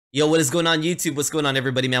Yo, what is going on YouTube? What's going on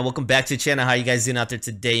everybody, man? Welcome back to the channel. How you guys doing out there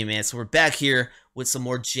today, man? So we're back here with some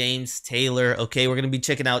more James Taylor. Okay, we're gonna be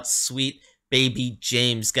checking out Sweet Baby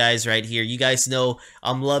James, guys, right here. You guys know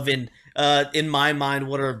I'm loving in my mind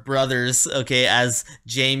what are brothers, okay, as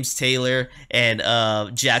James Taylor and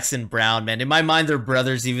Jackson Brown, man. In my mind they're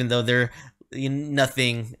brothers, even though they're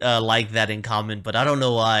nothing like that in common, but I don't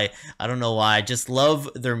know why. I just love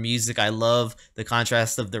their music. I love the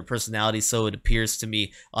contrast of their personality, so it appears to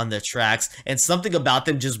me on the tracks, and something about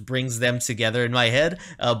them just brings them together in my head.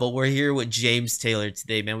 But we're here with James Taylor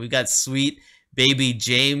today, man. We've got Sweet Baby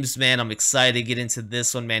James, man. I'm excited to get into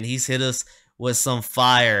this one, man. He's hit us with some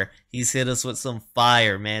fire.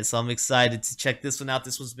 Man. So I'm excited to check this one out.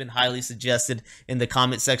 This one's been highly suggested in the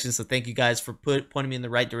comment section. So thank you guys for pointing me in the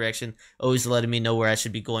right direction. Always letting me know where I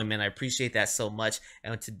should be going, man. I appreciate that so much.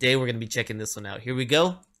 And today we're going to be checking this one out. Here we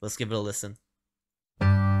go. Let's give it a listen.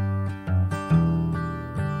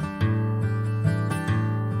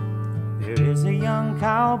 There is a young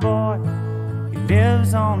cowboy who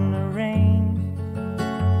lives on the range.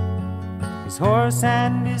 His horse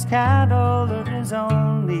and his cattle are his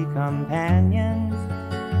only companions.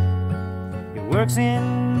 He works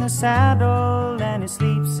in the saddle and he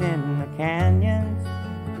sleeps in the canyons,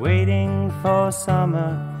 waiting for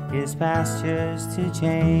summer, his pastures to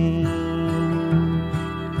change.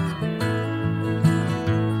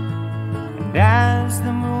 And as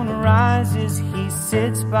the moon rises, he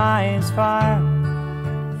sits by his fire,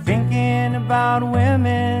 thinking about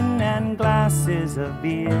women and glasses of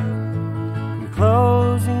beer,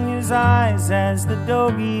 closing his eyes as the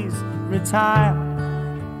doggies retire.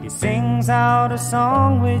 He sings out a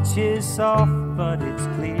song which is soft but it's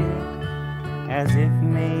clear, as if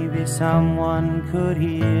maybe someone could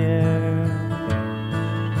hear.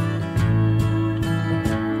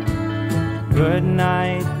 Good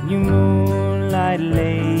night, you moonlight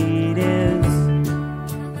ladies,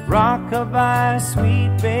 rock-a-bye,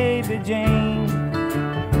 sweet baby Jane.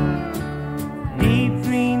 Deep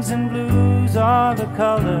greens and blues are the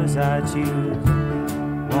colors I choose.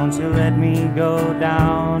 Won't you let me go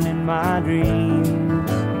down in my dreams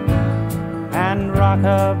and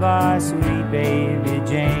rock-a-bye, sweet baby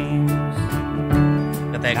James.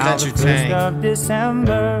 Got that now country the 1st tang. of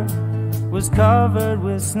December was covered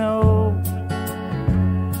with snow.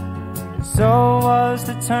 So was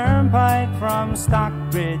the turnpike from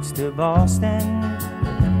Stockbridge to Boston.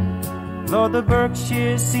 Lord, the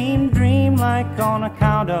Berkshires seemed dreamlike on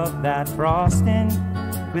account of that frosting,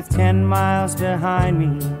 with 10 miles behind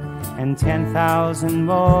me and 10,000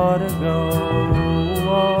 more to go.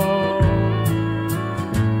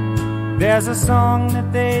 There's a song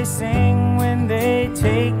that they sing when they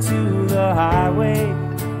take to the highway,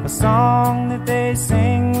 a song that they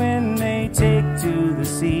sing when they take to the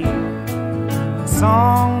sea, a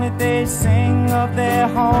song that they sing of their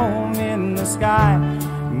home in the sky.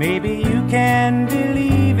 Maybe you can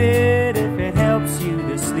believe it if it helps you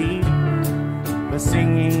to sleep, but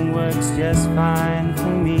singing works just fine for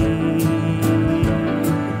me.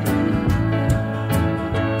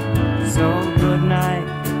 So good night,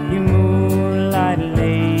 you moonlight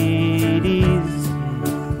ladies,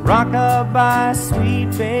 rock-a-bye, sweet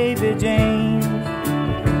baby Jane.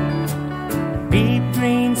 Deep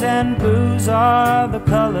greens and blues are the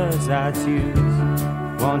colors I choose.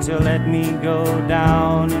 Won't you let me go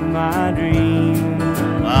down in my dreams?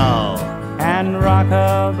 Wow. And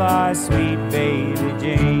rock-a-bye, sweet baby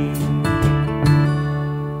Jane.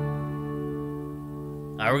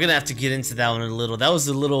 Alright, we're gonna have to get into that one a little. That was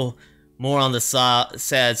a little more on the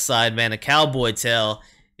sad side, man. A cowboy tale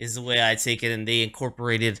is the way I take it, and they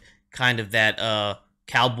incorporated kind of that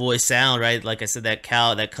cowboy sound, right? Like I said, that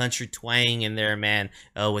country twang in there, man,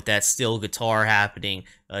 with that steel guitar happening.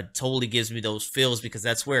 Totally gives me those feels, because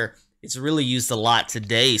that's where it's really used a lot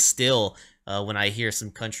today still. When I hear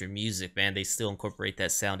some country music, man, they still incorporate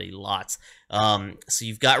that sound a lot. So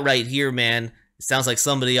you've got right here, man, it sounds like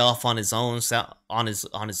somebody off on his own, on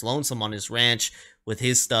his lonesome, on his ranch with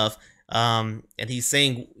his stuff. And he's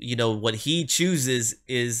saying, you know, what he chooses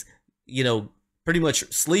is, you know, pretty much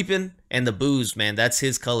sleeping and the booze, man. That's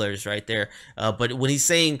his colors right there. But when he's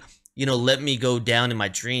saying, you know, let me go down in my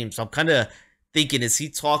dreams, I'm kind of thinking, is he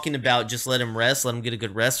talking about just let him rest, let him get a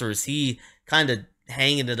good rest, or is he kind of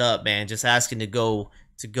hanging it up, man, just asking to go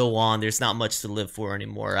on? There's not much to live for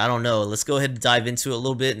anymore. I don't know. Let's go ahead and dive into it a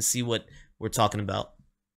little bit and see what we're talking about.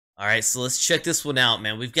 All right, so let's check this one out,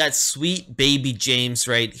 man. We've got Sweet Baby James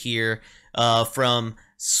right here from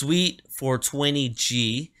Sweet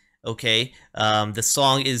 420G. Okay, the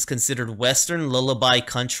song is considered Western lullaby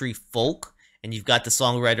country folk, and you've got the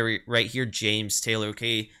songwriter right here, James Taylor.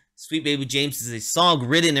 Okay, Sweet Baby James is a song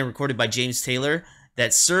written and recorded by James Taylor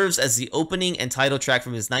that serves as the opening and title track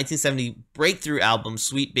from his 1970 breakthrough album,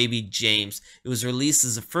 Sweet Baby James. It was released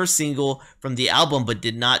as the first single from the album but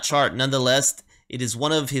did not chart. Nonetheless, it is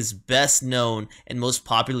one of his best known and most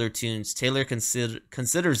popular tunes. Taylor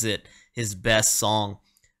considers it his best song.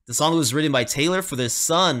 The song was written by Taylor for the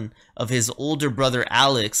son of his older brother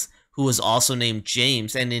Alex, who was also named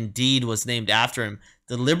James and indeed was named after him.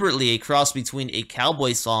 Deliberately a cross between a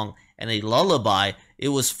cowboy song and a lullaby, it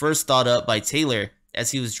was first thought up by Taylor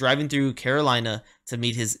as he was driving through Carolina to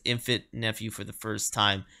meet his infant nephew for the first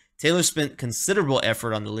time. Taylor spent considerable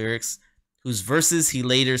effort on the lyrics, whose verses he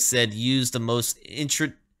later said used the most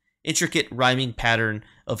intricate rhyming pattern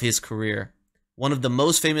of his career. One of the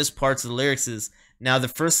most famous parts of the lyrics is, "Now the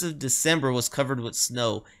 1st of December was covered with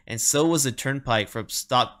snow, and so was the turnpike from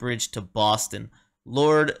Stockbridge to Boston.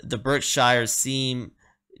 Lord, the Berkshires seem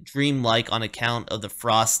dreamlike on account of the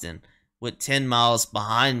frosting, with 10 miles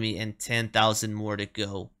behind me and 10,000 more to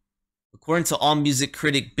go." According to AllMusic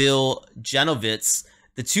critic Bill Janovitz,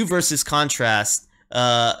 the two verses contrast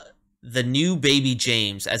the new baby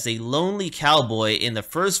James as a lonely cowboy in the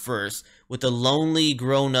first verse with the lonely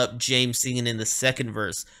grown-up James singing in the second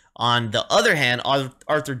verse. On the other hand,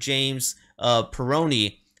 Arthur James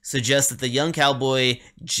Perroni suggests that the young cowboy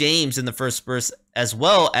James in the first verse, as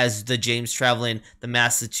well as the James traveling the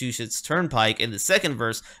Massachusetts Turnpike in the second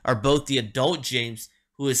verse, are both the adult James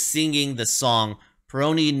who is singing the song.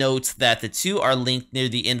 Perroni notes that the two are linked near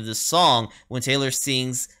the end of the song when Taylor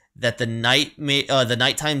sings that the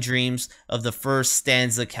nighttime dreams of the first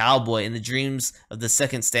stanza cowboy and the dreams of the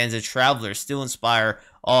second stanza traveler still inspire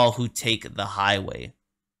all who take the highway.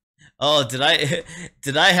 Oh, did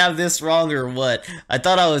I have this wrong or what? I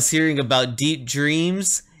thought I was hearing about deep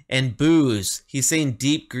dreams and booze. He's saying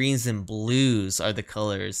deep greens and blues are the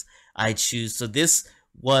colors I choose. So this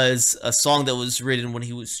was a song that was written when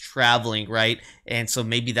he was traveling, right? And so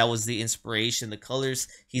maybe that was the inspiration. The colors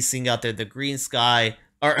he's seeing out there, the green sky,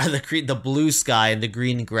 or the blue sky and the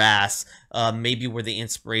green grass, maybe were the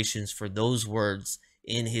inspirations for those words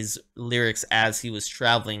in his lyrics as he was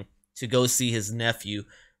traveling to go see his nephew,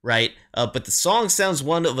 right? But the song sounds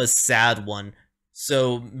one of a sad one.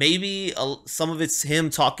 So maybe some of it's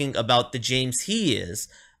him talking about the James he is,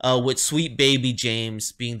 with Sweet Baby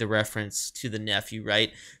James being the reference to the nephew,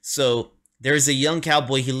 right? So there's a young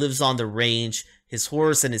cowboy. He lives on the range. His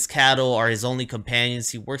horse and his cattle are his only companions.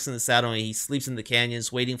 He works in the saddle and he sleeps in the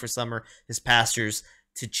canyons, waiting for summer, his pastures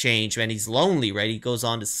to change. Man, he's lonely, right? He goes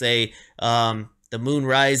on to say, the moon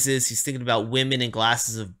rises. He's thinking about women and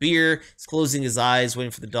glasses of beer. He's closing his eyes,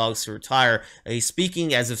 waiting for the dogs to retire. He's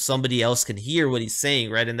speaking as if somebody else can hear what he's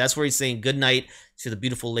saying, right? And that's where he's saying good night to the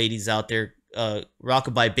beautiful ladies out there.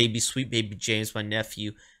 Rockabye baby, sweet baby James, my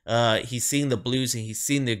nephew. He's seeing the blues and he's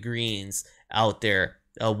seeing the greens out there.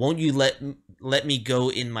 Won't you let me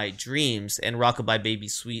go in my dreams? And rockabye baby,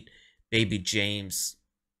 sweet baby James.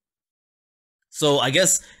 So I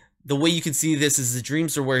guess the way you can see this is the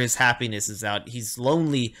dreams are where his happiness is out. He's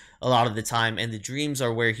lonely a lot of the time, and the dreams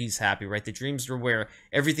are where he's happy, right? The dreams are where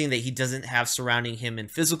everything that he doesn't have surrounding him in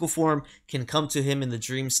physical form can come to him in the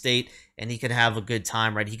dream state, and he can have a good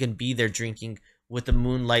time, right? He can be there drinking with the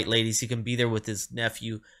moonlight ladies. He can be there with his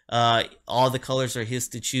nephew. All the colors are his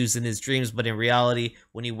to choose in his dreams, but in reality,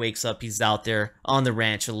 when he wakes up, he's out there on the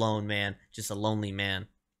ranch alone, man. Just a lonely man.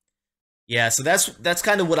 Yeah, so that's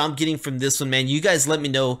kind of what I'm getting from this one, man. You guys let me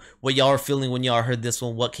know what y'all are feeling when y'all heard this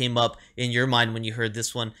one. What came up in your mind when you heard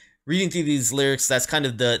this one? Reading through these lyrics, that's kind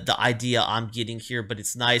of the idea I'm getting here, but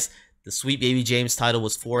it's nice. The Sweet Baby James title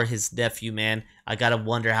was for his nephew, man. I gotta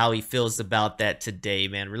wonder how he feels about that today,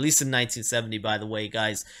 man. Released in 1970, by the way,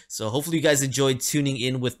 guys. So hopefully you guys enjoyed tuning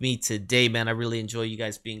in with me today, man. I really enjoy you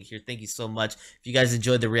guys being here. Thank you so much. If you guys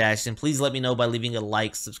enjoyed the reaction, please let me know by leaving a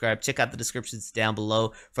like, subscribe. Check out the descriptions down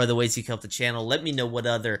below for other ways you can help the channel. Let me know what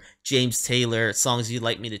other James Taylor songs you'd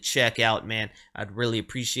like me to check out, man. I'd really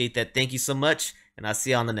appreciate that. Thank you so much, and I'll see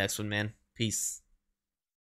you on the next one, man. Peace.